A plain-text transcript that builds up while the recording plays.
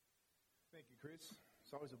Thank you, Chris.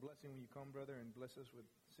 It's always a blessing when you come, brother, and bless us with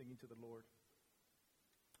singing to the Lord.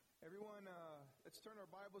 Everyone, let's turn our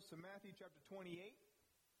Bibles to Matthew chapter 28.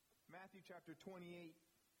 Matthew chapter 28.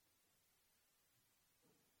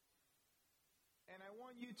 And I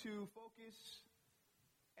want you to focus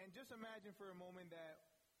and just imagine for a moment that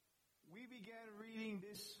we began reading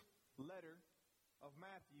this letter of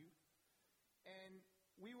Matthew, and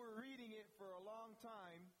we were reading it for a long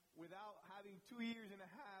time without having 2 years and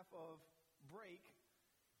a half of break.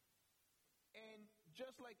 And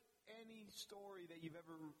just like any story that you've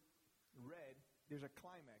ever read, there's a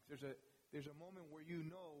climax. There's a moment where you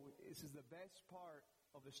know this is the best part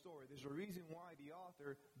of the story. There's a reason why the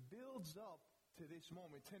author builds up to this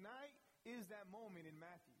moment. Tonight is that moment in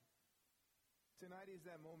Matthew. Tonight is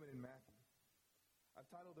that moment in Matthew. I've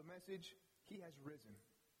titled the message, He Has Risen.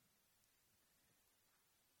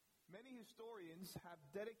 Many historians have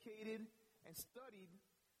dedicated and studied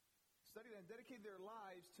and dedicated their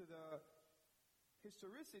lives to the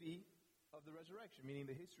historicity of the resurrection, meaning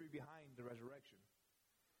the history behind the resurrection.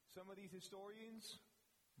 Some of these historians,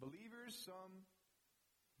 believers, some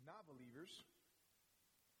not believers.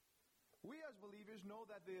 We as believers know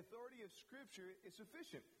that the authority of Scripture is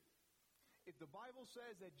sufficient. If the Bible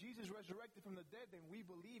says that Jesus resurrected from the dead, then we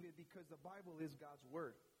believe it because the Bible is God's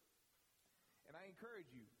Word. And I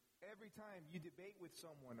encourage you, every time you debate with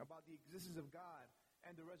someone about the existence of God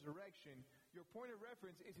and the resurrection, your point of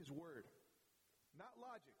reference is His Word, not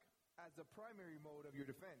logic, as the primary mode of your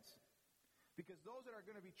defense. Because those that are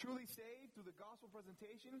going to be truly saved through the gospel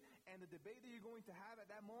presentation and the debate that you're going to have at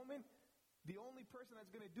that moment, the only person that's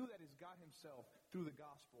going to do that is God Himself through the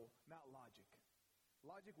gospel, not logic.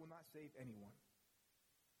 Logic will not save anyone.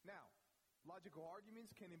 Now, logical arguments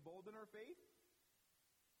can embolden our faith,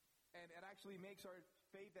 and it actually makes our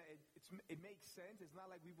faith that it makes sense. It's not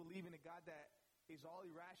like we believe in a God that is all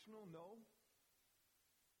irrational, no.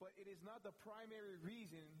 But it is not the primary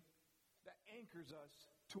reason that anchors us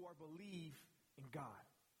to our belief in God.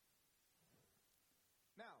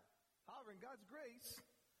 Now, however, in God's grace,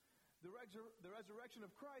 the resurrection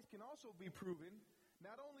of Christ can also be proven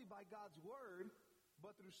not only by God's Word,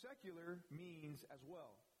 but through secular means as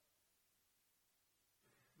well.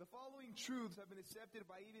 The following truths have been accepted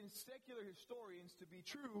by even secular historians to be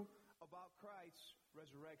true about Christ's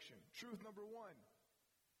resurrection. Truth number one.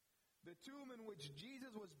 The tomb in which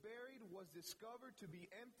Jesus was buried was discovered to be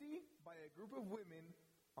empty by a group of women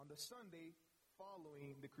on the Sunday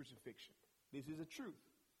following the crucifixion. This is a truth.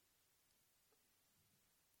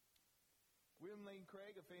 William Lane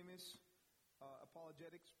Craig, a famous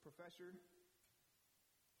apologetics professor,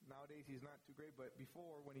 nowadays he's not too great, but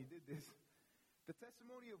before, when he did this, the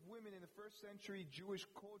testimony of women in the first century Jewish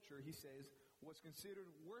culture, he says, was considered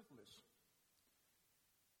worthless.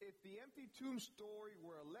 If the empty tomb story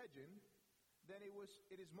were a legend, then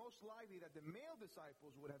it is most likely that the male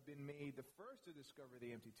disciples would have been made the first to discover the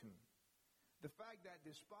empty tomb. The fact that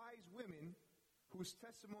despised women, whose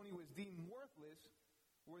testimony was deemed worthless,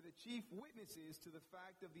 were the chief witnesses to the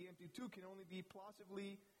fact of the empty tomb can only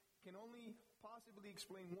possibly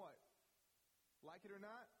explain what? Like it or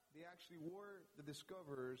not, they actually were the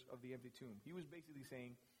discoverers of the empty tomb. He was basically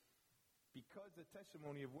saying, because the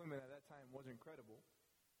testimony of women at that time wasn't credible,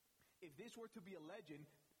 if this were to be a legend,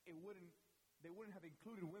 they wouldn't have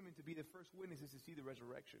included women to be the first witnesses to see the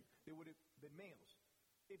resurrection. They would have been males,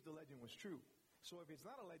 if the legend was true. So if it's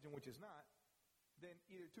not a legend, which is not, then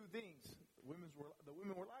either two things: the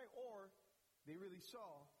women were lying, or they really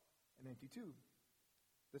saw an empty tomb.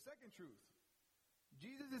 The second truth: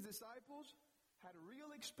 Jesus' disciples had real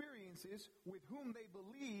experiences with whom they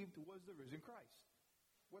believed was the risen Christ.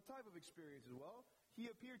 What type of experiences? Well, He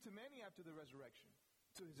appeared to many after the resurrection.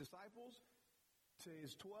 To His disciples, to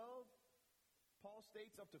His 12, Paul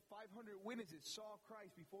states up to 500 witnesses saw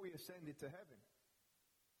Christ before He ascended to heaven.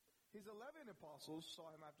 His 11 apostles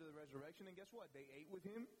saw Him after the resurrection, and guess what? They ate with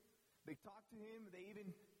Him, they talked to Him, they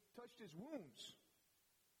even touched His wounds.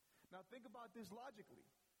 Now think about this logically.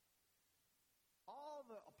 All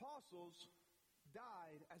the apostles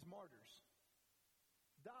died as martyrs,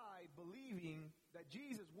 died believing that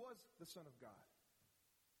Jesus was the Son of God.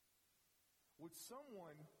 Would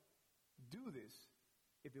someone do this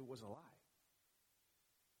if it was a lie?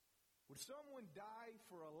 Would someone die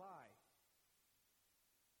for a lie?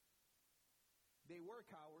 They were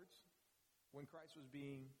cowards when Christ was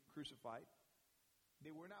being crucified.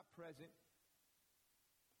 They were not present.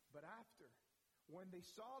 But after, when they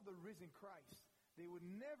saw the risen Christ, they would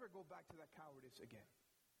never go back to that cowardice again.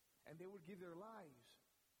 And they would give their lives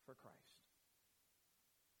for Christ.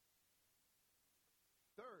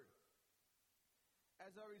 Third,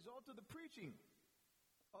 as a result of the preaching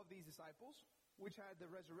of these disciples, which had the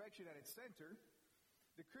resurrection at its center,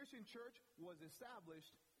 the Christian church was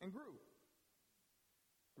established and grew.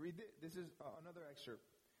 Read this. This is another excerpt.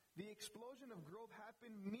 The explosion of growth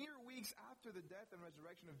happened mere weeks after the death and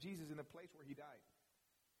resurrection of Jesus in the place where he died.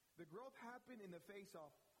 The growth happened in the face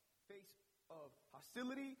of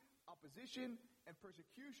hostility, opposition, and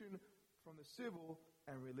persecution from the civil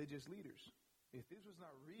and religious leaders. If this was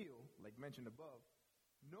not real, like mentioned above,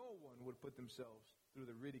 no one would put themselves through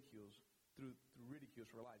the ridicules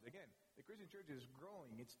for lies. Again, the Christian church is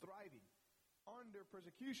growing, it's thriving under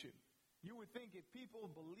persecution. You would think if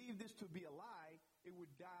people believed this to be a lie, it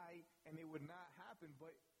would die and it would not happen,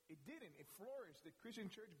 but it didn't. It flourished. The Christian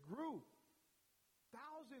church grew.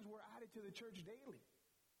 Thousands were added to the church daily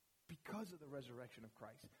because of the resurrection of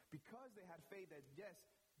Christ, because they had faith that, yes,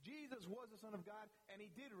 Jesus was the Son of God, and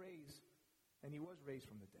he did raise, and he was raised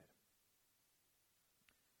from the dead.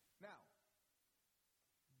 Now,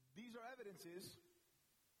 these are evidences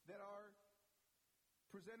that are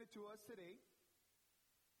presented to us today.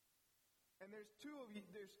 And there's two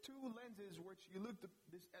lenses which you look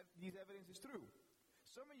these evidences through.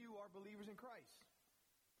 Some of you are believers in Christ,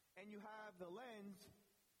 and you have the lens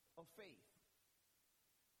of faith.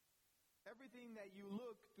 Everything that you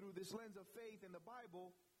look through this lens of faith in the Bible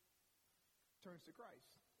turns to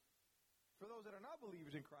Christ. For those that are not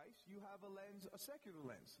believers in Christ, you have a lens, a secular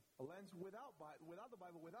lens, a lens without the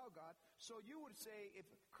Bible, without God. So you would say, if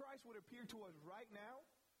Christ would appear to us right now,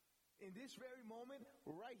 in this very moment,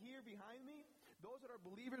 right here behind me, those that are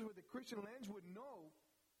believers with the Christian lens would know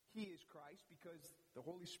he is Christ because the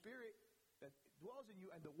Holy Spirit that dwells in you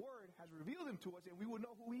and the Word has revealed him to us, and we would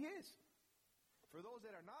know who he is. For those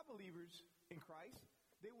that are not believers in Christ,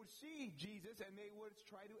 they would see Jesus and they would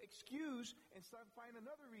try to excuse and find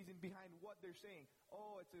another reason behind what they're saying.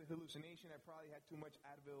 Oh, it's a hallucination. I probably had too much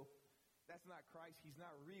Advil. That's not Christ. He's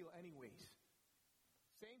not real anyways.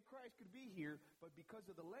 Same Christ could be here, but because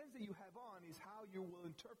of the lens that you have on is how you will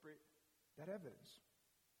interpret that evidence.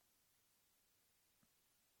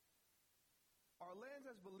 Our lens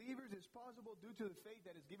as believers is possible due to the faith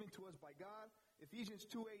that is given to us by God. Ephesians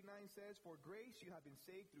 2:8-9 says, "For grace you have been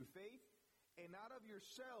saved through faith, and not of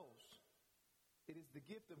yourselves. It is the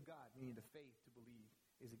gift of God," meaning the faith to believe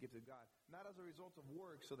is the gift of God, "not as a result of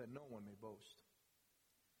works, so that no one may boast."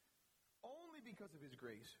 Only because of his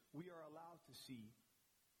grace, we are allowed to see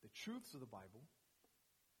the truths of the Bible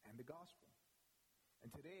and the gospel.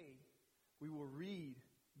 And today, we will read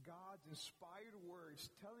God's inspired words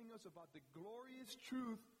telling us about the glorious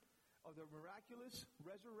truth of the miraculous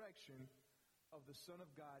resurrection of the Son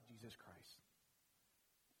of God, Jesus Christ.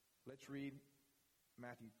 Let's read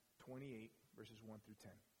Matthew 28, verses 1 through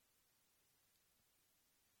 10.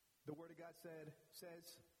 The Word of God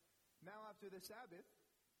says, "Now after the Sabbath,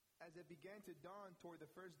 as it began to dawn toward the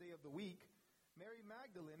first day of the week, Mary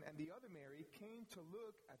Magdalene and the other Mary came to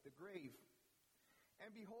look at the grave.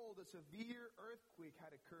 And behold, a severe earthquake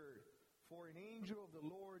had occurred, for an angel of the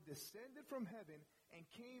Lord descended from heaven and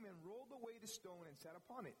came and rolled away the stone and sat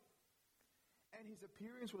upon it. And his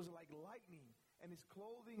appearance was like lightning, and his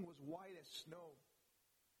clothing was white as snow.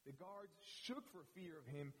 The guards shook for fear of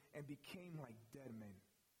him and became like dead men.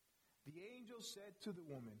 The angel said to the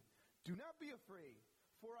woman, 'Do not be afraid,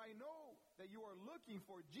 for I know that you are looking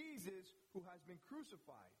for Jesus who has been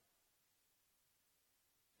crucified.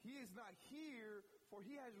 He is not here, for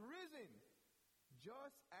he has risen,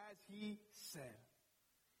 just as he said.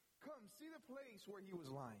 Come, see the place where he was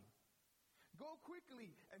lying. Go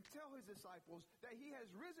quickly and tell his disciples that he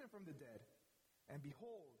has risen from the dead. And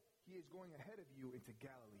behold, he is going ahead of you into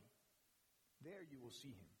Galilee. There you will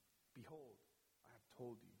see him. Behold, I have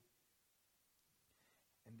told you.'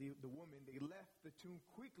 And the woman, they left the tomb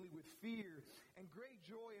quickly with fear and great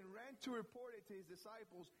joy and ran to report it to his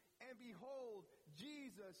disciples. And behold,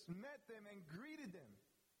 Jesus met them and greeted them.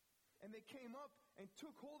 And they came up and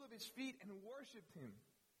took hold of his feet and worshipped him.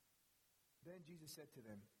 Then Jesus said to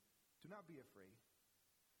them, 'Do not be afraid.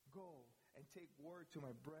 Go and take word to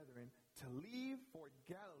my brethren to leave for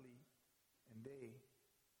Galilee, and they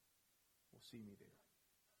will see me there.'"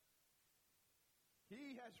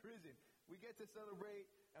 He has risen. We get to celebrate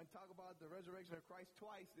and talk about the resurrection of Christ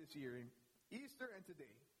twice this year, in Easter and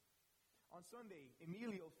today. On Sunday,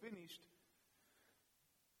 Emilio finished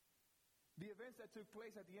the events that took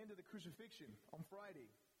place at the end of the crucifixion on Friday.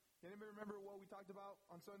 Anybody remember what we talked about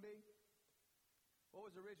on Sunday? What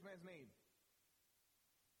was the rich man's name?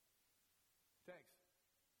 Text.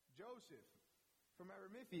 Joseph from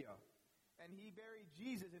Arimathea. And he buried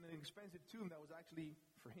Jesus in an expensive tomb that was actually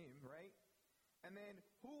for him, right? And then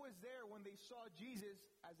who was there when they saw Jesus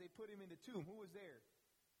as they put him in the tomb? Who was there?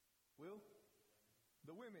 Will?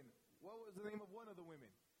 The women. What was the name of one of the women?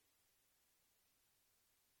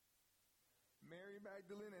 Mary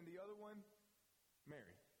Magdalene, and the other one?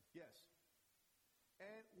 Mary. Yes.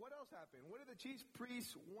 And what else happened? What did the chief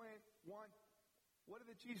priests what did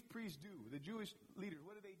the chief priests do? The Jewish leaders,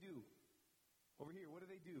 what did they do? Over here, what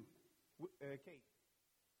did they do? Kate.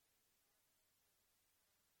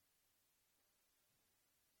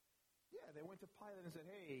 Yeah, they went to Pilate and said,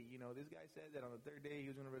 hey, this guy said that on the third day he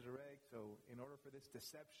was going to resurrect. So in order for this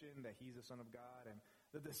deception that he's the Son of God and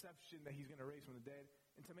the deception that he's going to raise from the dead,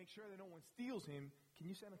 and to make sure that no one steals him, can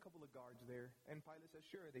you send a couple of guards there? And Pilate says,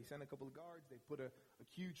 sure. They send a couple of guards. They put a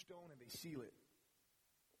huge stone and they seal it.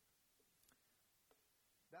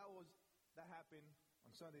 That happened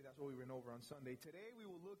on Sunday. That's what we went over on Sunday. Today we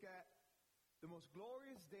will look at the most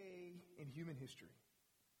glorious day in human history.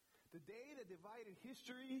 The day that divided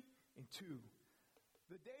history in two.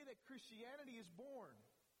 The day that Christianity is born.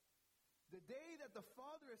 The day that the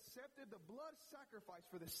Father accepted the blood sacrifice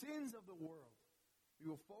for the sins of the world. We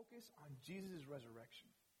will focus on Jesus' resurrection.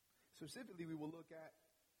 Specifically, we will look at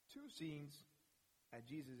two scenes at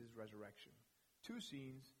Jesus' resurrection. Two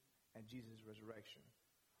scenes at Jesus' resurrection.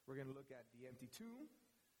 We're going to look at the empty tomb,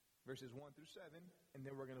 verses 1 through 7, and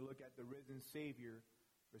then we're going to look at the risen Savior,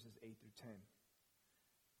 verses 8 through 10.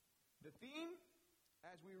 The theme,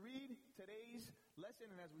 as we read today's lesson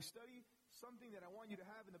and as we study, something that I want you to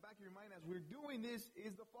have in the back of your mind as we're doing this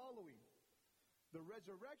is the following. The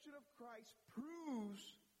resurrection of Christ proves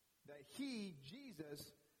that He,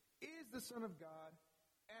 Jesus, is the Son of God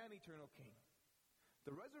and eternal King.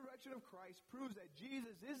 The resurrection of Christ proves that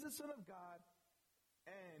Jesus is the Son of God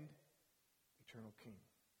and eternal King.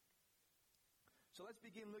 So let's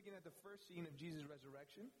begin looking at the first scene of Jesus'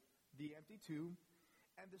 resurrection, the empty tomb.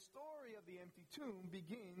 And the story of the empty tomb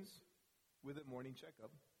begins with a morning checkup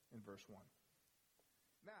in verse 1.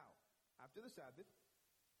 Now, after the Sabbath,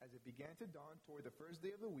 as it began to dawn toward the first day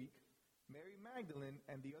of the week, Mary Magdalene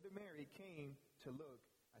and the other Mary came to look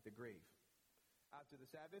at the grave. After the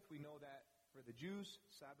Sabbath, we know that for the Jews,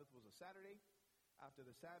 Sabbath was a Saturday. After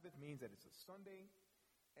the Sabbath means that it's a Sunday,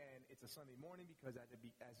 and it's a Sunday morning because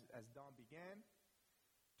as dawn began,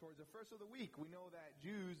 towards the first of the week, we know that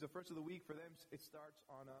Jews, the first of the week for them, it starts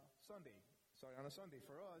on a Sunday. Sorry, on a Sunday.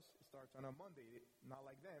 For us, it starts on a Monday, not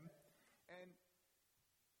like them. And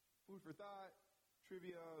food for thought,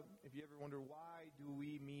 trivia, if you ever wonder why do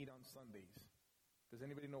we meet on Sundays? Does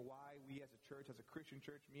anybody know why we as a church, as a Christian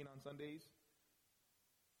church, meet on Sundays?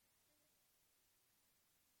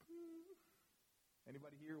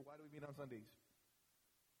 Anybody here? Why do we meet on Sundays?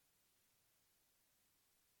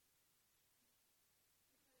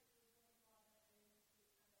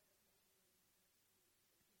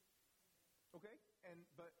 Okay,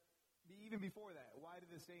 but even before that, why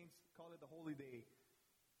did the saints call it the Holy Day?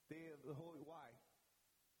 Day of the Holy, why?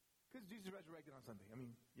 Because Jesus resurrected on Sunday. I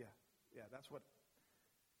mean, yeah, that's what.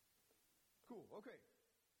 Cool, okay.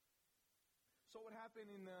 So what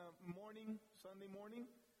happened in the morning, Sunday morning?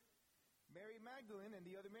 Mary Magdalene and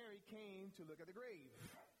the other Mary came to look at the grave.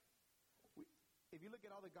 If you look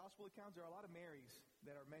at all the gospel accounts, there are a lot of Marys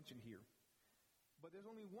that are mentioned here. But there's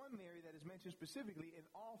only one Mary that is mentioned specifically in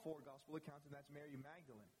all four gospel accounts, and that's Mary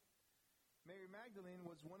Magdalene. Mary Magdalene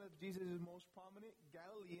was one of Jesus' most prominent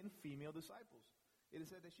Galilean female disciples. It is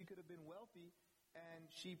said that she could have been wealthy, and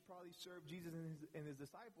she probably served Jesus and his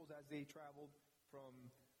disciples as they traveled from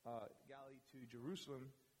Galilee to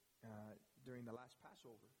Jerusalem during the last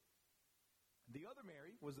Passover. The other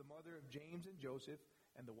Mary was the mother of James and Joseph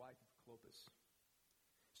and the wife of Clopas.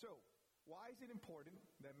 So, why is it important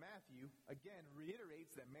that Matthew, again,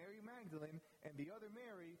 reiterates that Mary Magdalene and the other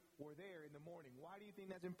Mary were there in the morning? Why do you think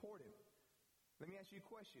that's important? Let me ask you a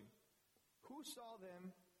question. Who saw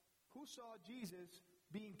them? Who saw Jesus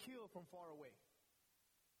being killed from far away?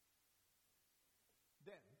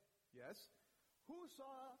 Them, yes. Who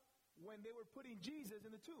saw when they were putting Jesus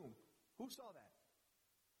in the tomb? Who saw that?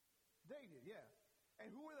 They did, yeah. And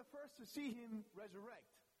who were the first to see him resurrect?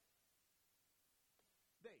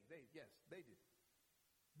 Yes, they did.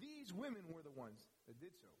 These women were the ones that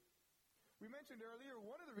did so. We mentioned earlier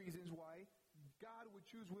one of the reasons why God would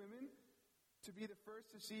choose women to be the first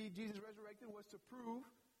to see Jesus resurrected was to prove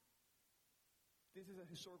this is a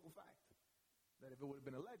historical fact. That if it would have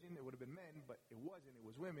been a legend, it would have been men, but it wasn't. It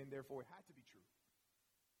was women, therefore it had to be true.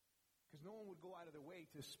 Because no one would go out of their way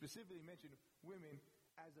to specifically mention women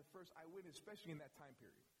as the first eyewitness, especially in that time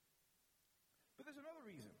period. But there's another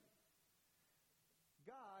reason.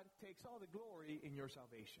 God takes all the glory in your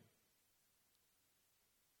salvation.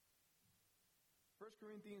 1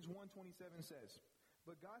 Corinthians 1:27 says,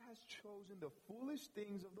 "But God has chosen the foolish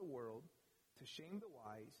things of the world to shame the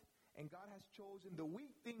wise, And God has chosen the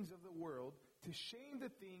weak things of the world to shame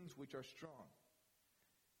the things which are strong.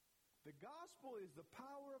 The gospel is the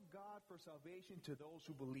power of God for salvation to those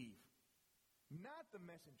who believe, not the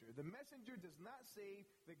messenger. The messenger does not save,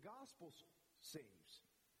 the gospel saves.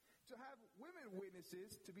 To have women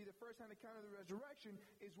witnesses to be the first-hand account of the resurrection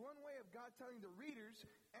is one way of God telling the readers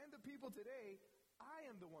and the people today, I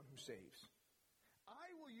am the one who saves.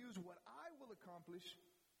 I will use what I will accomplish,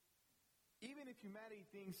 even if humanity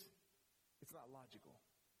thinks it's not logical.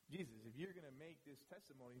 Jesus, if you're going to make this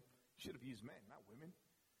testimony, you should have used men, not women.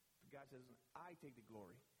 But God says, I take the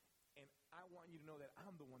glory. And I want you to know that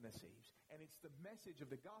I'm the one that saves. And it's the message of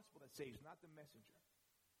the gospel that saves, not the messenger.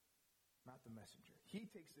 Not the messenger. He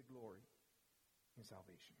takes the glory in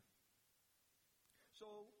salvation.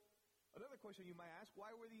 So, another question you might ask,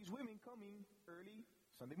 why were these women coming early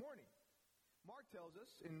Sunday morning? Mark tells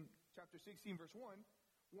us in chapter 16, verse 1,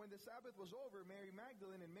 when the Sabbath was over, Mary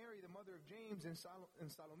Magdalene and Mary, the mother of James and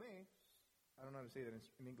Salome, I don't know how to say that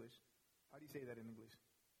in English. How do you say that in English?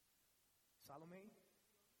 Salome?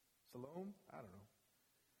 Salome? I don't know.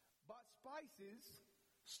 Bought spices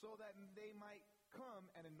so that they might come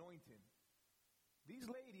and anoint him. These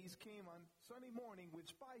ladies came on Sunday morning with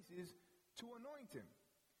spices to anoint him.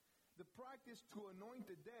 The practice to anoint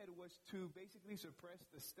the dead was to basically suppress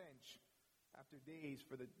the stench after days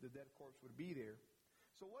for the dead corpse would be there.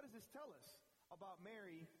 So what does this tell us about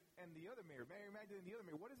Mary and the other Mary, Mary Magdalene and the other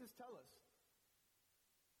Mary? What does this tell us?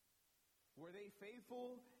 Were they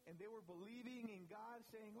faithful and they were believing in God,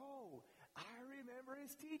 saying, oh, I remember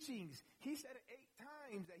his teachings. He said it 8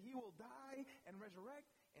 times that he will die and resurrect,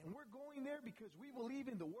 and we're going there because we believe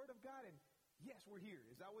in the word of God, and yes, we're here.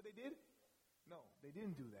 Is that what they did? No, they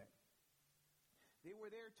didn't do that. They were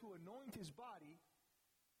there to anoint his body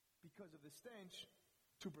because of the stench,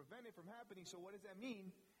 to prevent it from happening. So what does that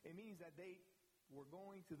mean? It means that they were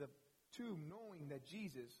going to the tomb knowing that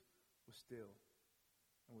Jesus was still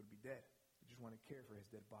and would be dead. They just want to care for his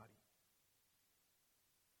dead body.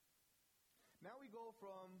 Now we go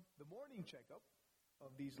from the morning checkup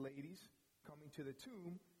of these ladies coming to the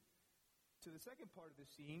tomb to the second part of the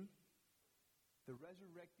scene, the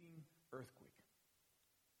resurrecting earthquake.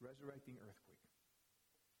 Resurrecting earthquake.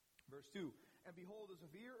 Verse 2, and behold, a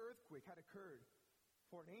severe earthquake had occurred,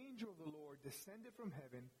 for an angel of the Lord descended from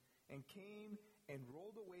heaven and came and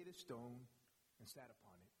rolled away the stone and sat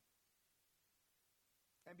upon it.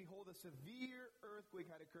 And behold, a severe earthquake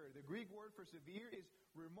had occurred. The Greek word for severe is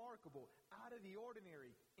remarkable, out of the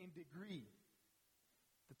ordinary, in degree.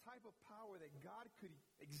 The type of power that God could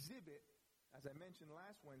exhibit, as I mentioned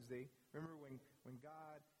last Wednesday. Remember when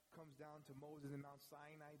God comes down to Moses in Mount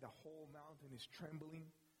Sinai, the whole mountain is trembling.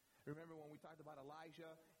 Remember when we talked about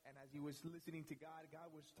Elijah, and as he was listening to God,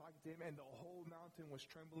 God was talking to him, and the whole mountain was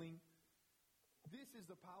trembling. This is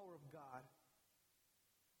the power of God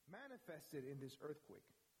manifested in this earthquake.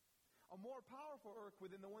 A more powerful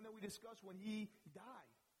earthquake than the one that we discussed when he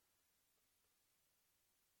died.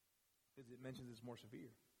 Because it mentions it's more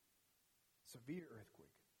severe. Severe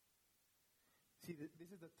earthquake. See,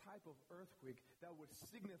 this is the type of earthquake that would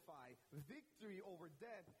signify victory over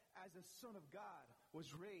death as the Son of God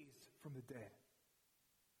was raised from the dead.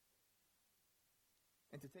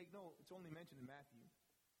 And to take note, it's only mentioned in Matthew.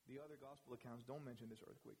 The other gospel accounts don't mention this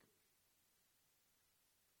earthquake.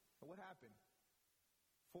 And what happened?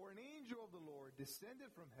 For an angel of the Lord descended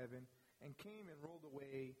from heaven and came and rolled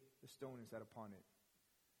away the stone and sat upon it.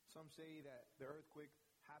 Some say that the earthquake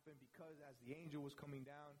happened because as the angel was coming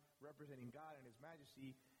down, representing God and his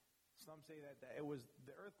majesty, some say that it was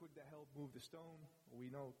the earthquake that helped move the stone.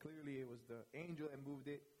 We know clearly it was the angel that moved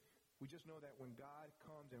it. We just know that when God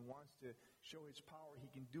comes and wants to show his power, he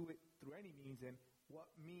can do it through any means. And what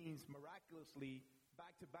means miraculously,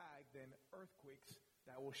 back to back, then earthquakes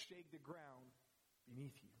that will shake the ground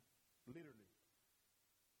beneath you, literally.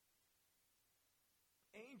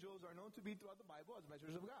 Angels are known to be throughout the Bible as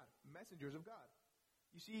messengers of God. Messengers of God.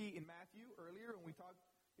 You see in Matthew earlier when we talked,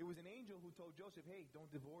 it was an angel who told Joseph, hey, don't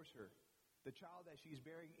divorce her. The child that she's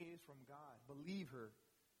bearing is from God. Believe her.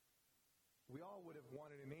 We all would have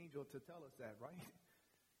wanted an angel to tell us that, right?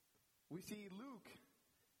 We see Luke,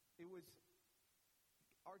 it was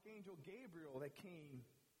Archangel Gabriel that came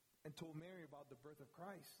and told Mary about the birth of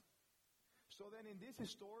Christ. So then in this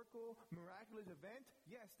historical, miraculous event,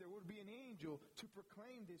 yes, there would be an angel to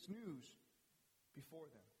proclaim this news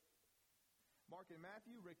before them. Mark and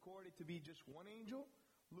Matthew record it to be just one angel.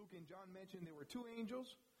 Luke and John mentioned there were 2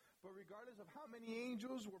 angels. But regardless of how many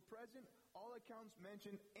angels were present, all accounts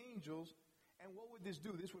mention angels. And what would this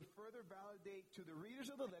do? This would further validate to the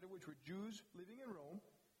readers of the letter, which were Jews living in Rome,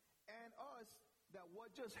 and us, that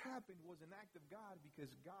what just happened was an act of God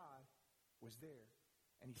because God was there.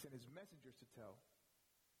 And he sent his messengers to tell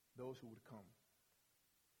those who would come.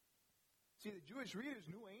 See, the Jewish readers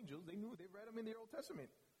knew angels. They read them in the Old Testament.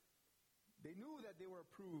 They knew that they were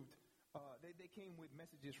approved. They came with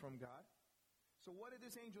messages from God. So what did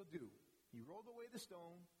this angel do? He rolled away the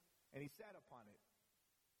stone and he sat upon it.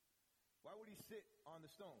 Why would he sit on the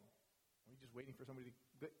stone? Well, he's just waiting for somebody to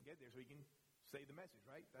get there so he can say the message,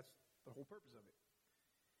 right? That's the whole purpose of it.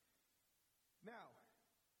 Now,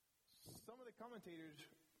 some of the commentators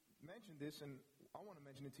mentioned this, and I want to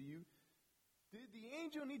mention it to you. Did the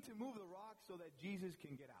angel need to move the rock so that Jesus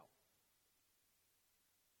can get out?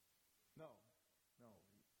 No.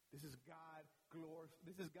 This is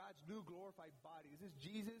God's new glorified body. This is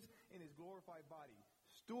Jesus in his glorified body.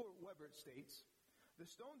 Stuart Weber states, the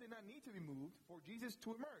stone did not need to be moved for Jesus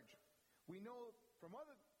to emerge. We know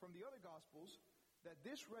from the other Gospels that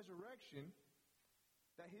his resurrection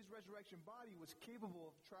body was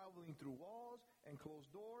capable of traveling through walls and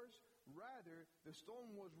closed doors. Rather, the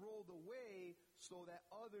stone was rolled away so that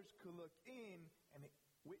others could look in and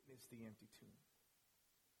witness the empty tomb.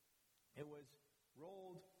 It was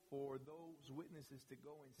rolled for those witnesses to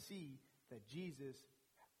go and see that Jesus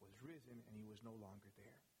was risen and he was no longer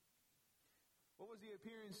there. What was the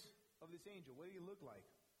appearance of this angel? What did he look like?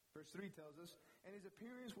 Verse 3 tells us, and his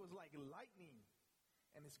appearance was like lightning,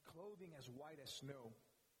 and his clothing as white as snow.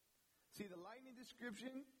 See, the lightning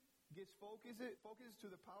description gives focus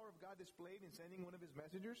to the power of God displayed in sending one of his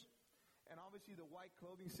messengers. And obviously the white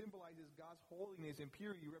clothing symbolizes God's holiness and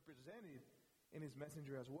purity represented in his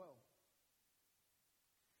messenger as well.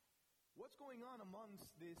 What's going on amongst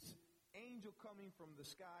this angel coming from the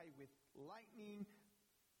sky with lightning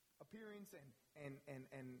appearance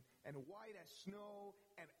and white as snow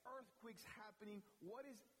and earthquakes happening? What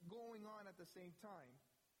is going on at the same time?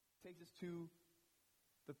 Takes us to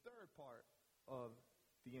the third part of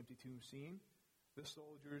the empty tomb scene, the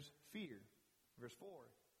soldiers' fear. Verse 4,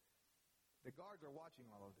 the guards are watching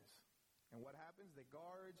all of this. And what happens? The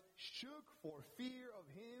guards shook for fear of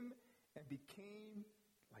him and became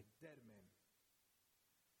like dead men.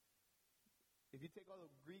 If you take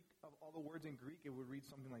all the words in Greek, it would read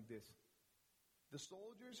something like this. The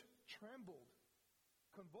soldiers trembled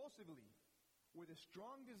convulsively with a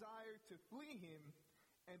strong desire to flee him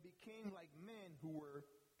and became like men who were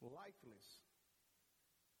lifeless.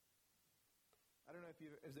 I don't know if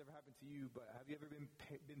it's ever happened to you, but have you ever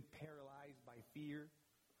been paralyzed by fear?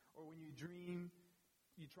 Or when you dream,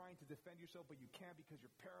 you're trying to defend yourself, but you can't because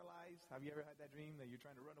you're paralyzed? Have you ever had that dream that you're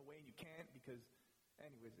trying to run away and you can't because,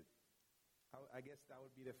 anyways, I guess that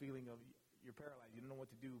would be the feeling of you're paralyzed. You don't know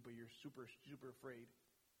what to do, but you're super, super afraid.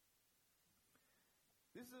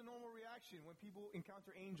 This is a normal reaction when people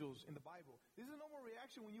encounter angels in the Bible. This is a normal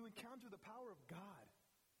reaction when you encounter the power of God.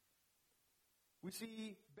 We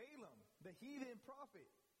see Balaam, the heathen prophet,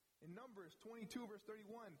 in Numbers 22, verse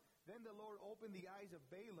 31. Then the Lord opened the eyes of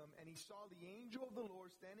Balaam, and he saw the angel of the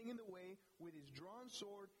Lord standing in the way with his drawn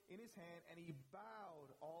sword in his hand, and he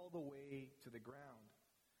bowed all the way to the ground.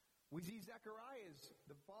 We see Zacharias,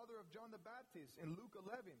 the father of John the Baptist, in Luke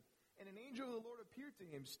 11. And an angel of the Lord appeared to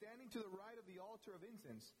him, standing to the right of the altar of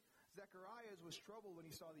incense. Zacharias was troubled when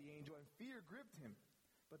he saw the angel, and fear gripped him.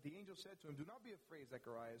 But the angel said to him, "Do not be afraid,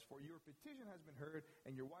 Zacharias, for your petition has been heard,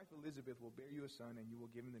 and your wife Elizabeth will bear you a son, and you will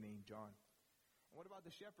give him the name John." And what about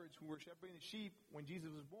the shepherds who were shepherding the sheep when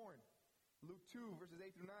Jesus was born? Luke 2, verses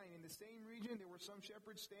 8 through 9. In the same region, there were some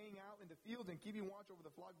shepherds staying out in the fields and keeping watch over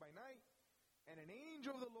the flock by night. And an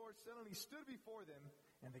angel of the Lord suddenly stood before them,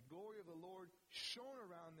 and the glory of the Lord shone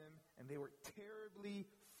around them, and they were terribly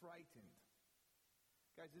frightened.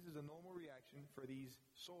 Guys, this is a normal reaction for these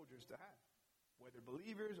soldiers to have. Whether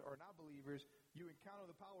believers or not believers, you encounter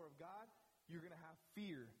the power of God, you're going to have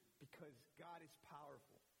fear because God is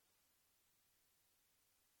powerful.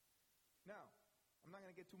 Now, I'm not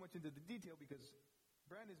going to get too much into the detail because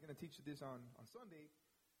Brandon's going to teach this on Sunday.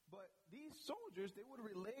 But these soldiers, they would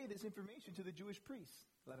relay this information to the Jewish priests.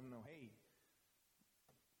 Let them know, hey,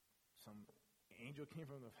 some angel came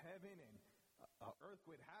from heaven and an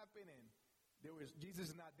earthquake happened and Jesus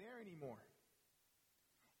is not there anymore.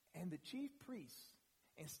 And the chief priests,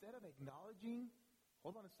 instead of acknowledging,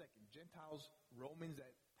 hold on a second, Gentiles, Romans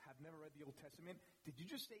that have never read the Old Testament, did you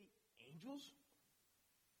just say angels?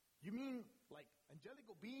 You mean like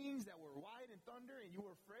angelical beings that were white and thunder and you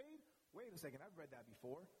were afraid? Wait a second, I've read that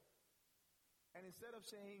before. And instead of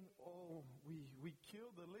saying, oh, we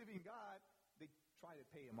killed the living God, they try to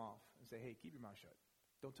pay him off and say, hey, keep your mouth shut.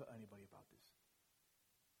 Don't tell anybody about this.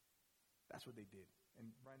 That's what they did.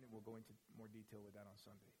 And Brandon will go into more detail with that on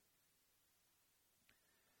Sunday.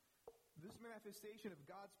 This manifestation of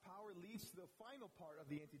God's power leads to the final part of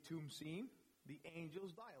the empty tomb scene, the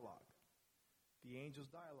angel's dialogue. The angel's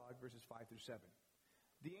dialogue, verses 5 through 7.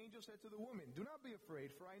 The angel said to the woman, "Do not be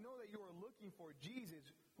afraid, for I know that you are looking for Jesus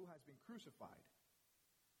who has been crucified."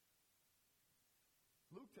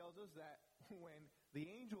 Luke tells us that when the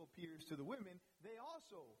angel appears to the women, they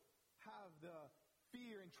also have the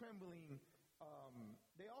fear and trembling.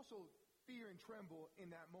 They also fear and tremble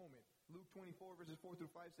in that moment. Luke 24, verses 4 through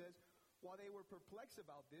 5 says, "While they were perplexed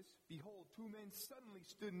about this, behold, two men suddenly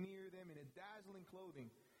stood near them in a dazzling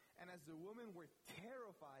clothing. And as the women were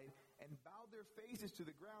terrified and bowed their faces to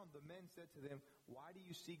the ground, the men said to them, 'Why do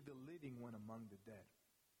you seek the living one among the dead?'"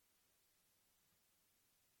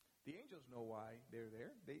 The angels know why they're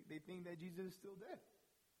there. They think that Jesus is still dead.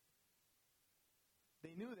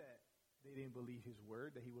 They knew that they didn't believe his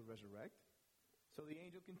word, that he would resurrect. So the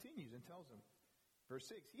angel continues and tells them, verse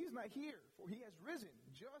 6, "He is not here, for he has risen,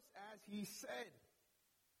 just as he said."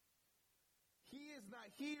 He is not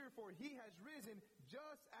here, for he has risen,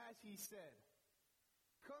 just as he said.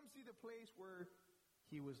 Come see the place where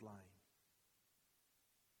he was lying.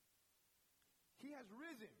 He has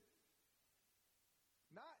risen.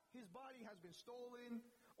 Not his body has been stolen,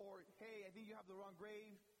 or, hey, I think you have the wrong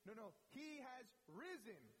grave. No. He has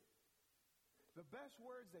risen. The best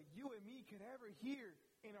words that you and me could ever hear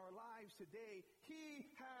in our lives today. He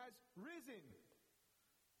has risen.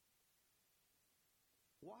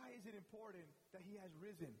 Why is it important that he has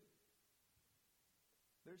risen?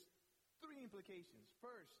 There's three implications.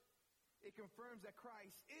 First, it confirms that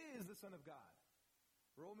Christ is the Son of God.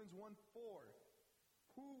 Romans 1:4,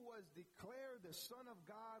 "Who was declared the Son of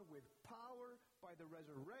God with power by the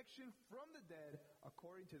resurrection from the dead,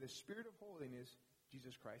 according to the Spirit of holiness,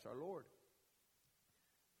 Jesus Christ our Lord."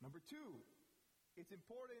 Number two, it's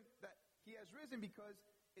important that he has risen because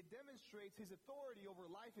it demonstrates his authority over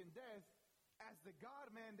life and death as the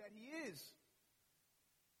God-man that he is.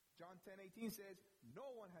 John 10:18 says, "No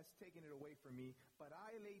one has taken it away from me, but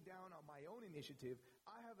I lay down on my own initiative.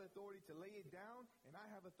 I have authority to lay it down, and I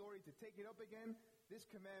have authority to take it up again. This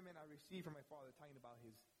commandment I received from my Father," talking about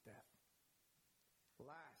his death.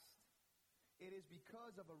 Last, it is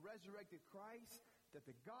because of a resurrected Christ that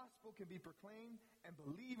the gospel can be proclaimed and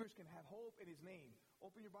believers can have hope in his name.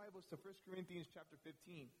 Open your Bibles to 1 Corinthians chapter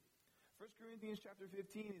 15. 1 Corinthians chapter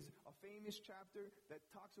 15 is a famous chapter that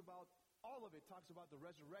talks about, all of it talks about the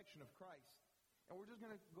resurrection of Christ. And we're just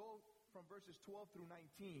going to go from verses 12 through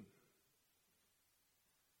 19.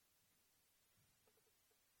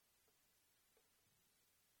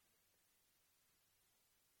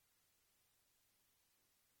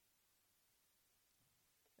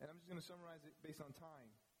 And I'm just going to summarize it based on time.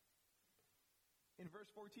 In verse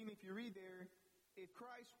 14, if you read there, if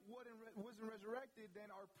Christ wasn't resurrected, then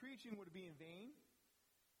our preaching would be in vain.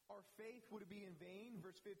 Our faith would be in vain.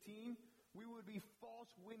 Verse 15, we would be false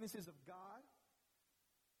witnesses of God.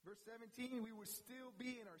 Verse 17, we would still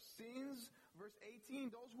be in our sins. Verse 18,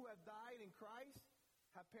 those who have died in Christ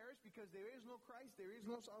have perished because there is no Christ, there is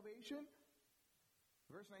no salvation.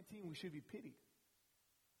 Verse 19, we should be pitied.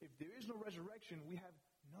 If there is no resurrection, we have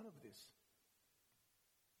none of this.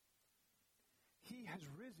 He has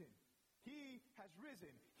risen. He has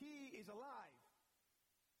risen. He is alive.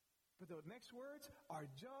 But the next words are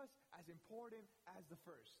just as important as the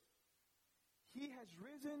first. He has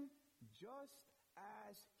risen just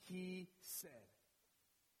as he said.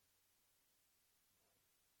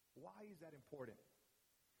 Why is that important?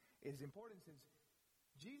 It is important since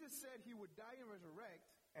Jesus said he would die and resurrect,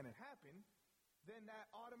 and it happened, then that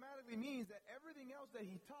automatically means that everything else that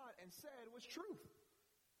he taught and said was truth.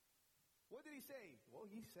 What did he say? Well,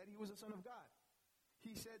 he said he was the Son of God.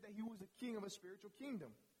 He said that he was the king of a spiritual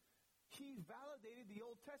kingdom. He validated the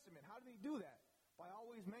Old Testament. How did he do that? By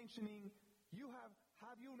always mentioning,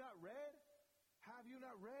 have you not read? Have you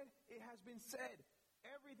not read? It has been said.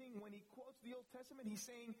 Everything, when he quotes the Old Testament, he's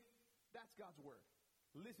saying, that's God's word.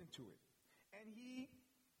 Listen to it. And he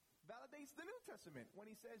validates the New Testament when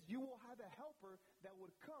he says, you will have a helper that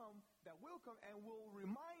will come, and will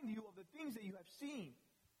remind you of the things that you have seen.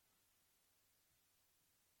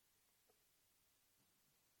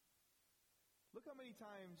 Look how many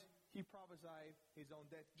times he prophesied his own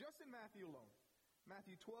death, just in Matthew alone.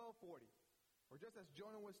 Matthew 12:40. Or just as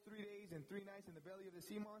Jonah was 3 days and 3 nights in the belly of the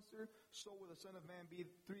sea monster, so will the Son of Man be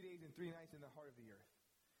 3 days and 3 nights in the heart of the earth.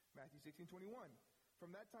 Matthew 16:21.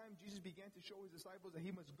 From that time, Jesus began to show his disciples that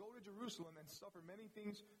he must go to Jerusalem and suffer many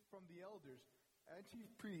things from the elders and chief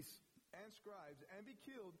priests and scribes and be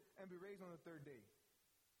killed and be raised on the third day.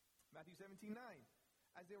 Matthew 17:9.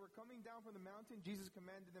 As they were coming down from the mountain, Jesus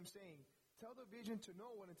commanded them, saying, tell the vision to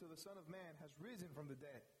no one until the Son of Man has risen from the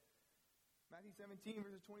dead. Matthew 17,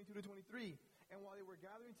 verses 22 to 23. And while they were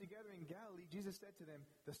gathering together in Galilee, Jesus said to them,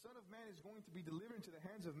 "The Son of Man is going to be delivered into the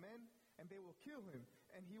hands of men, and they will kill him,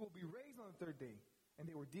 and he will be raised on the third day." And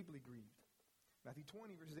they were deeply grieved. Matthew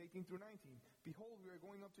 20, verses 18 through 19. "Behold, we are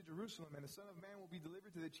going up to Jerusalem, and the Son of Man will be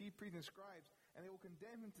delivered to the chief priests and scribes, and they will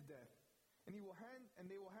condemn him to death. And they will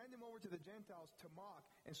hand him over to the Gentiles to mock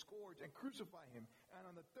and scourge and crucify him. And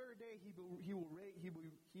on the third day he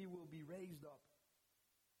will be raised up."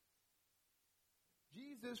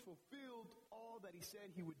 Jesus fulfilled all that he said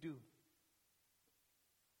he would do.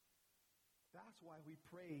 That's why we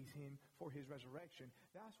praise him for his resurrection.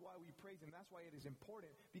 That's why we praise him. That's why it is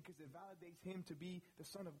important, because it validates him to be the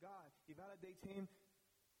Son of God. It validates him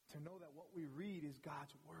to know that what we read is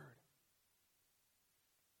God's word.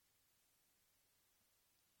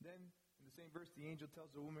 Then, in the same verse, the angel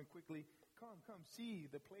tells the woman quickly, come, see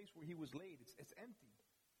the place where he was laid. It's empty.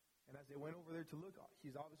 And as they went over there to look,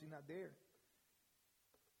 he's obviously not there.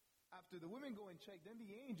 After the women go and check, then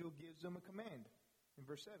the angel gives them a command. In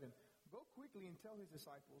verse 7, "Go quickly and tell his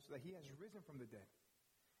disciples that he has risen from the dead.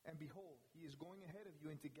 And behold, he is going ahead of you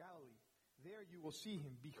into Galilee. There you will see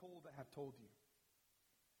him. Behold, I have told you."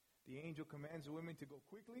 The angel commands the women to go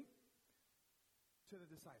quickly to the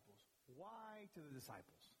disciples. Why to the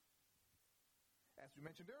disciples? As we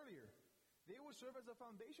mentioned earlier, they would serve as the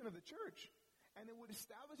foundation of the church. And it would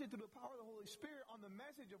establish it through the power of the Holy Spirit on the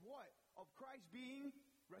message of what? Of Christ being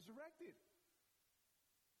resurrected.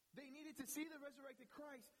 They needed to see the resurrected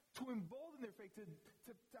Christ to embolden their faith,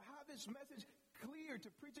 to have this message clear,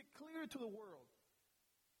 to preach it clear to the world.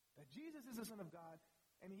 That Jesus is the Son of God,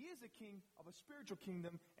 and he is the king of a spiritual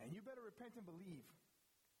kingdom, and you better repent and believe.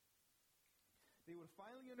 They would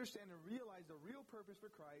finally understand and realize the real purpose for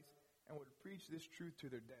Christ and would preach this truth to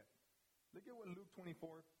their death. Look at what Luke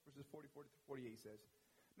 24, verses 44 to 48 says.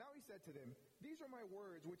 "Now he said to them, 'These are my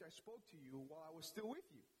words which I spoke to you while I was still with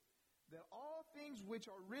you, that all things which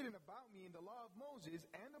are written about me in the law of Moses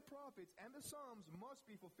and the prophets and the Psalms must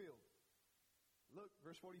be fulfilled.'" Look,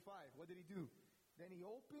 verse 45. What did he do? "Then he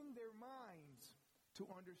opened their minds to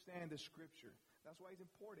understand the scripture." That's why it's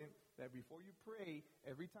important that before you pray,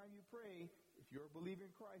 every time you pray, if you're a believer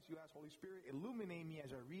in Christ, you ask, "Holy Spirit, illuminate me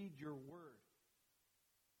as I read your word."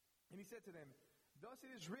 And he said to them, "Thus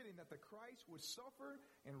it is written that the Christ would suffer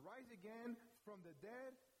and rise again from the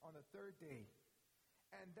dead on the third day,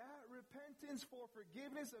 and that repentance for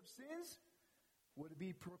forgiveness of sins would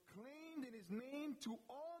be proclaimed in his name to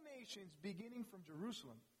all nations, beginning from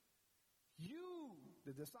Jerusalem. You,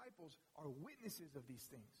 the disciples, are witnesses of these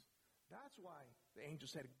things." That's why the angel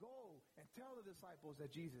said, "Go and tell the disciples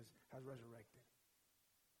that Jesus has resurrected."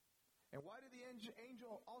 And why did the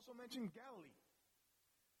angel also mention Galilee?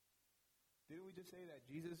 Didn't we just say that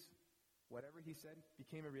Jesus, whatever he said,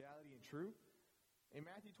 became a reality and true? In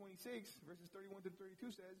Matthew 26, verses 31 to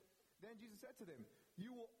 32 says, "Then Jesus said to them,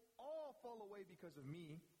 'You will all fall away because of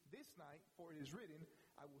me this night, for it is written,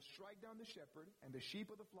 I will strike down the shepherd, and the sheep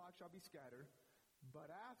of the flock shall be scattered. But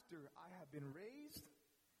after I have been raised,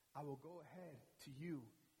 I will go ahead to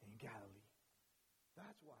you in Galilee.'"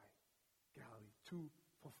 That's why Galilee, to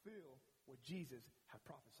fulfill what Jesus had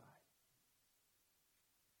prophesied.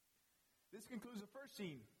 This concludes the first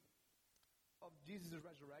scene of Jesus'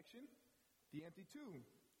 resurrection, the empty tomb.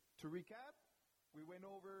 To recap, we went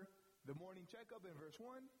over the morning checkup in verse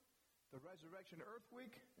 1, the resurrection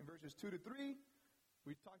earthquake in verses 2 to 3.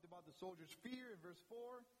 We talked about the soldiers' fear in verse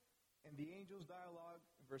 4, and the angels' dialogue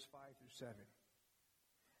in verse 5 through 7.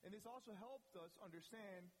 And this also helped us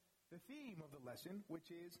understand the theme of the lesson, which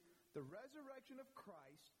is the resurrection of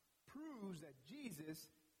Christ proves that Jesus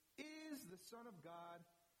is the Son of God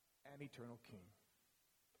and eternal King.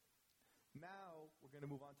 Now we're going to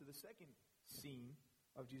move on to the second scene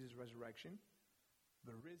of Jesus' resurrection,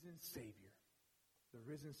 the risen Savior. The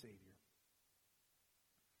risen Savior.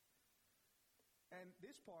 And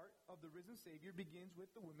this part of the risen Savior begins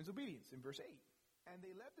with the women's obedience in verse 8. "And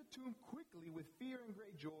they left the tomb quickly with fear and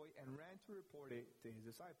great joy and ran to report it to his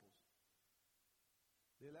disciples."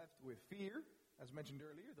 They left with fear. As mentioned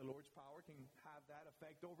earlier, the Lord's power can have that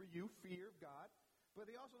effect over you, fear of God. But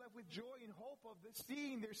they also left with joy and hope of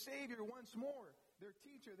seeing their Savior once more, their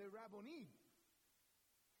teacher, their Rabboni.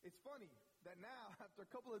 It's funny that now, after a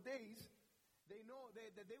couple of days, they know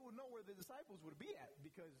that they will know where the disciples would be at,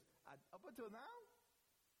 because up until now,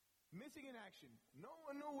 missing in action. No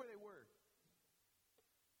one knew where they were.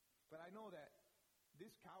 But I know that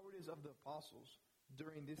this cowardice of the apostles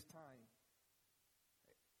during this time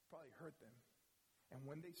probably hurt them. And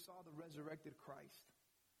when they saw the resurrected Christ,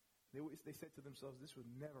 they said to themselves, "This would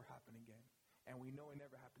never happen again." And we know it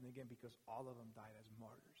never happened again because all of them died as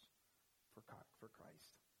martyrs for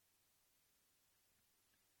Christ.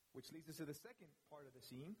 Which leads us to the second part of the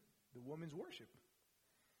scene, the woman's worship.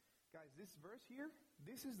 Guys, this verse here,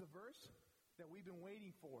 this is the verse that we've been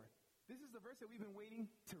waiting for. This is the verse that we've been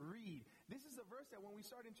waiting to read. This is the verse that when we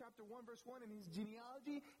start in chapter 1, verse 1 in his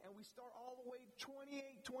genealogy, and we start all the way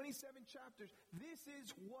 28, 27 chapters, this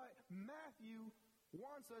is what Matthew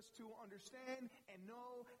wants us to understand and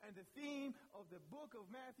know, and the theme of the book of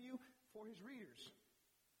Matthew for his readers.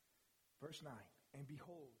 Verse 9, and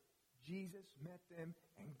behold, Jesus met them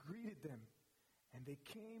and greeted them, and they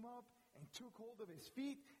came up and took hold of his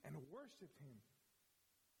feet and worshiped him.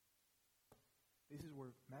 This is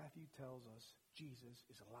where Matthew tells us Jesus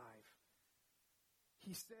is alive.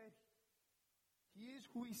 He said he is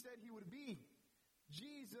who he said he would be.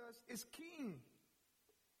 Jesus is king.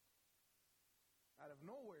 Out of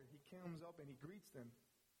nowhere, he comes up and he greets them.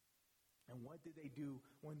 And what did they do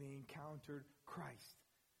when they encountered Christ?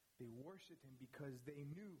 They worshiped him because they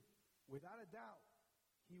knew, without a doubt,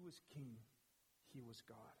 he was king. He was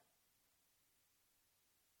God.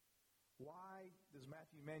 Why does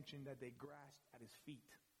Matthew mention that they grasped at his feet?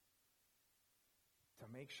 To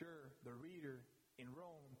make sure the reader in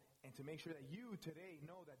Rome, and to make sure that you today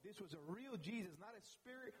know that this was a real Jesus, not a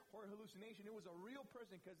spirit or a hallucination. It was a real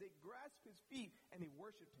person, because they grasped his feet and they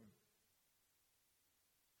worshiped him.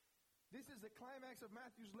 This is the climax of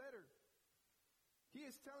Matthew's letter. He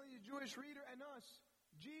is telling the Jewish reader and us,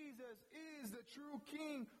 Jesus is the true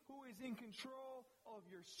king who is in control of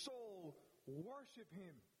your soul. Worship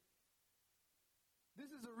him.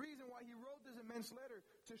 This is the reason why he wrote this immense letter,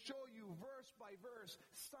 to show you verse by verse,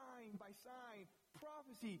 sign by sign,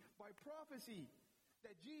 prophecy by prophecy,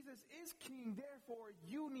 that Jesus is king, therefore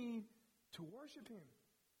you need to worship him.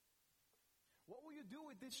 What will you do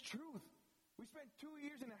with this truth? We spent 2.5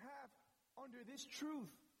 years under this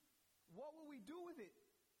truth. What will we do with it?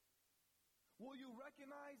 Will you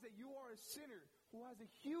recognize that you are a sinner who has a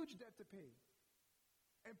huge debt to pay,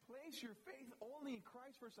 and place your faith only in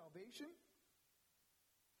Christ for salvation?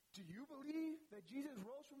 Do you believe that Jesus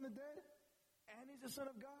rose from the dead and is the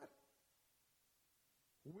Son of God?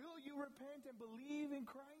 Will you repent and believe in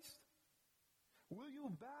Christ? Will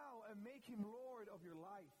you bow and make him Lord of your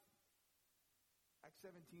life? Acts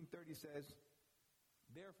 17:30 says,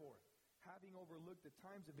 therefore, having overlooked the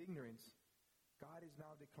times of ignorance, God is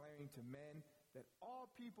now declaring to men that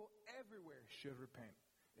all people everywhere should repent.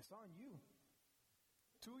 It's on you.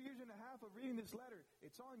 2.5 years of reading this letter,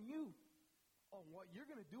 it's on you, on what you're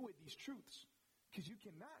going to do with these truths. Because you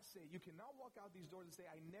cannot walk out these doors and say,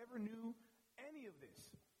 I never knew any of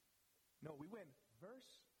this. No, we went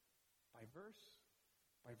verse by verse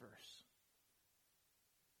by verse.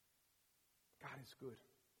 God is good.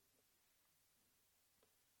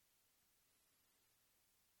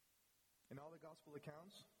 In all the gospel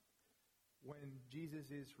accounts, when Jesus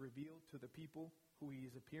is revealed to the people who he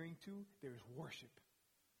is appearing to, there is worship.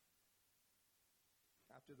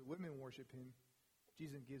 After the women worship him,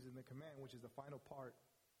 Jesus gives them the command, which is the final part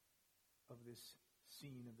of this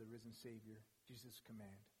scene of the risen Savior, Jesus'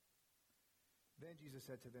 command. Then Jesus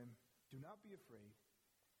said to them, do not be afraid,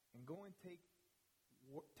 and go and take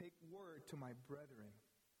word to my brethren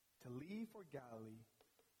to leave for Galilee,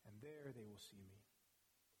 and there they will see me.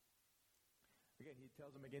 Again, he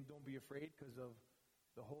tells them again, don't be afraid, because of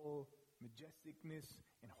the whole majesticness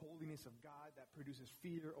and holiness of God that produces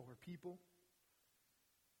fear over people.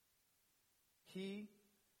 He,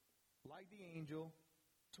 like the angel,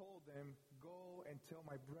 told them, go and tell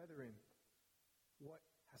my brethren what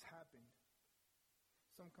has happened.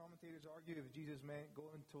 Some commentators argue if Jesus meant go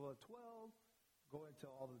and tell 12, go and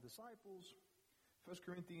tell all the disciples. 1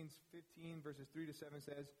 Corinthians 15 verses 3-7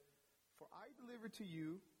 says, for I delivered to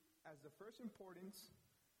you as the first importance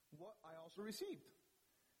what I also received,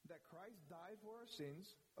 that Christ died for our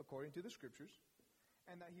sins according to the scriptures,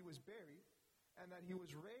 and that he was buried, and that he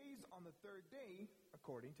was raised on the third day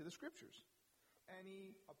according to the scriptures. And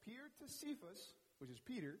he appeared to Cephas, which is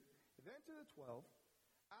Peter, then to the 12.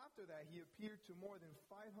 After that, he appeared to more than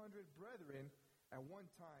 500 brethren at one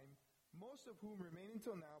time, most of whom remain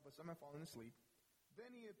until now, but some have fallen asleep.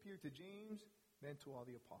 Then he appeared to James, then to all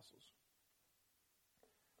the apostles.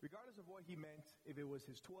 Regardless of what he meant, if it was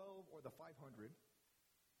his 12 or the 500,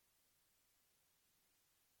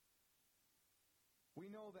 we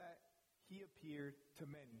know that he appeared to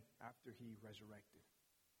many after he resurrected.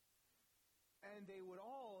 And they would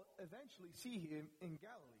all eventually see him in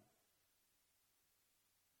Galilee.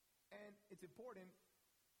 And it's important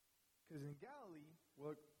because in Galilee,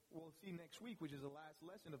 we'll see next week, which is the last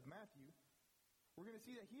lesson of Matthew, we're going to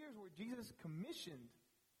see that here's where Jesus commissioned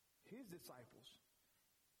his disciples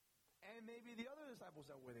and maybe the other disciples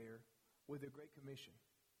that were there with the Great Commission.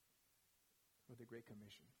 with the Great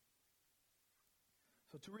Commission.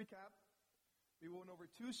 So to recap, we went over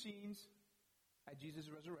two scenes at Jesus'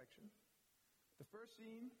 resurrection. The first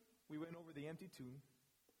scene, we went over the empty tomb.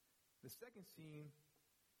 The second scene,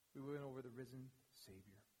 we went over the risen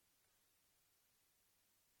Savior.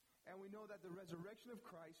 And we know that the resurrection of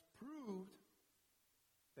Christ proved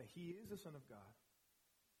that he is the Son of God,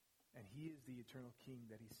 and he is the eternal King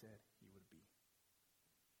that he said he would be.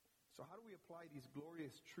 So how do we apply these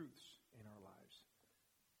glorious truths in our lives?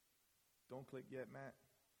 Don't click yet, Matt.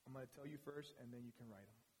 I'm going to tell you first, and then you can write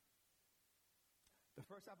them. The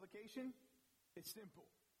first application is simple.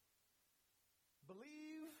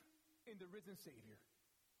 Believe in the risen Savior.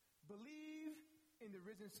 Believe in the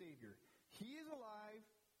risen Savior. He is alive,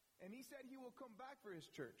 and he said he will come back for his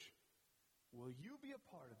church. Will you be a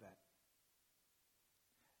part of that?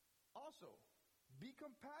 Also, be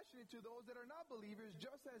compassionate to those that are not believers,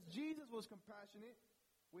 just as Jesus was compassionate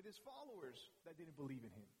with his followers that didn't believe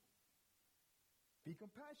in him. Be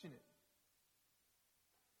compassionate.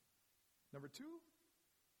 Number two,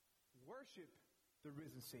 worship the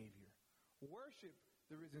risen Savior. Worship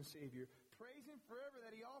the risen Savior. Praise him forever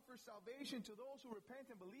that he offers salvation to those who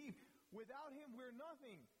repent and believe. Without him, we're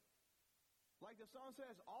nothing. Like the song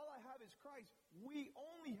says, all I have is Christ. We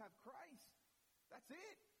only have Christ. That's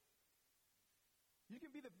it. You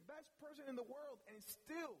can be the best person in the world and it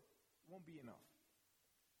still won't be enough.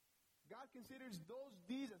 God considers those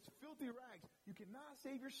deeds as filthy rags. You cannot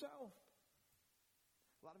save yourself.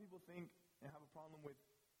 A lot of people think and have a problem with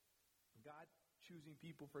God choosing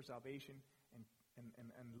people for salvation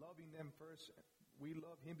and loving them first. We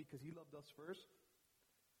love him because he loved us first.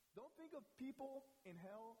 Don't think of people in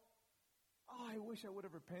hell. Oh, I wish I would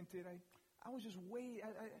have repented. I was just waiting.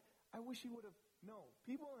 I wish he would have. No.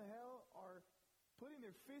 People in hell are putting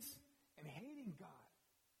their fists and hating God.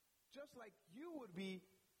 Just like you would be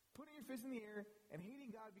putting your fist in the air and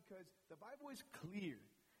hating God, because the Bible is clear.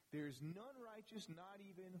 There is none righteous, not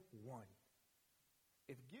even one.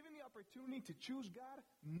 If given the opportunity to choose God,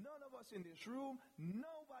 none of us in this room,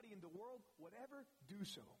 nobody in the world would ever do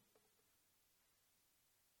so.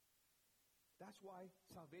 That's why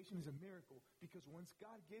salvation is a miracle, because once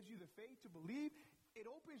God gives you the faith to believe, it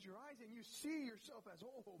opens your eyes and you see yourself as,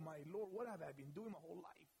 oh my Lord, what have I been doing my whole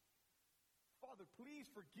life? Father, please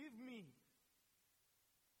forgive me.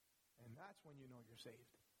 And that's when you know you're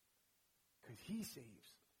saved, because he saves.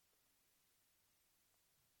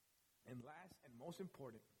 And last and most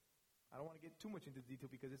important, I don't want to get too much into detail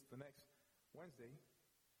because it's the next Wednesday.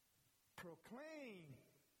 Proclaim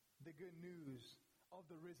the good news of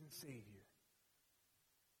the risen Savior.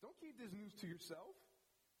 Don't keep this news to yourself.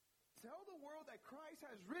 Tell the world that Christ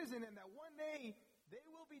has risen and that one day they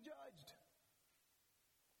will be judged.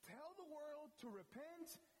 Tell the world to repent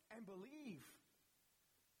and believe.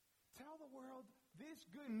 Tell the world this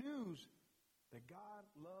good news that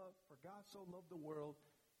for God so loved the world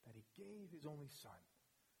that he gave his only Son.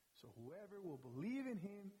 So whoever will believe in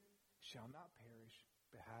him shall not perish,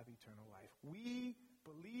 but have eternal life. We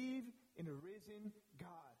believe in a risen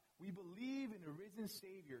God. We believe in a risen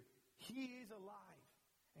Savior. He is alive,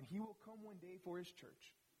 and he will come one day for his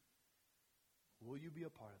church. Will you be a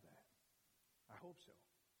part of that? I hope so.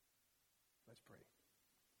 Let's pray.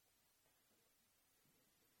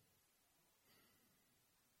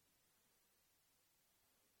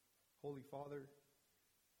 Holy Father,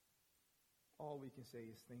 all we can say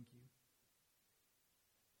is thank you.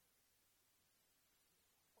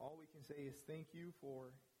 All we can say is thank you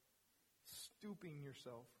for stooping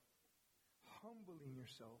yourself, humbling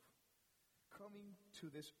yourself, coming to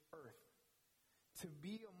this earth to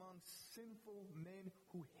be among sinful men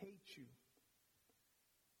who hate you,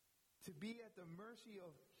 to be at the mercy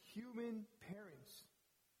of human parents,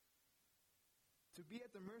 to be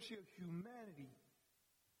at the mercy of humanity,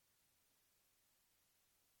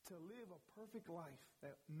 to live a perfect life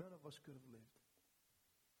that none of us could have lived.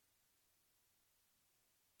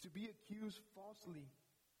 To be accused falsely,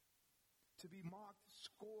 to be mocked,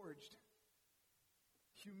 scourged,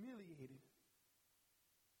 humiliated,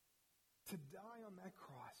 to die on that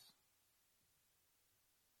cross,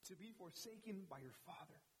 to be forsaken by your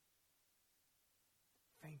Father.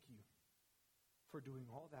 Thank you for doing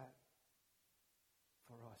all that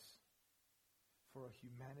for us, for a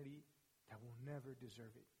humanity that will never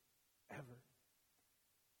deserve it. Ever.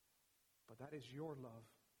 But that is your love.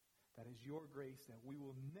 That is your grace that we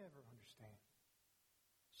will never understand.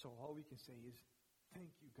 So all we can say is,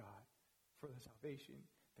 thank you, God, for the salvation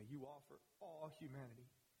that you offer all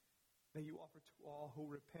humanity, that you offer to all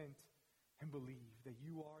who repent and believe that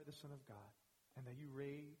you are the Son of God, and that you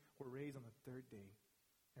were raised on the third day,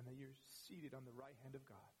 and that you're seated on the right hand of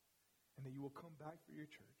God. and that you will come back for your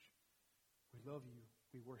church. We love you.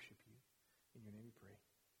 We worship you. In your name we pray.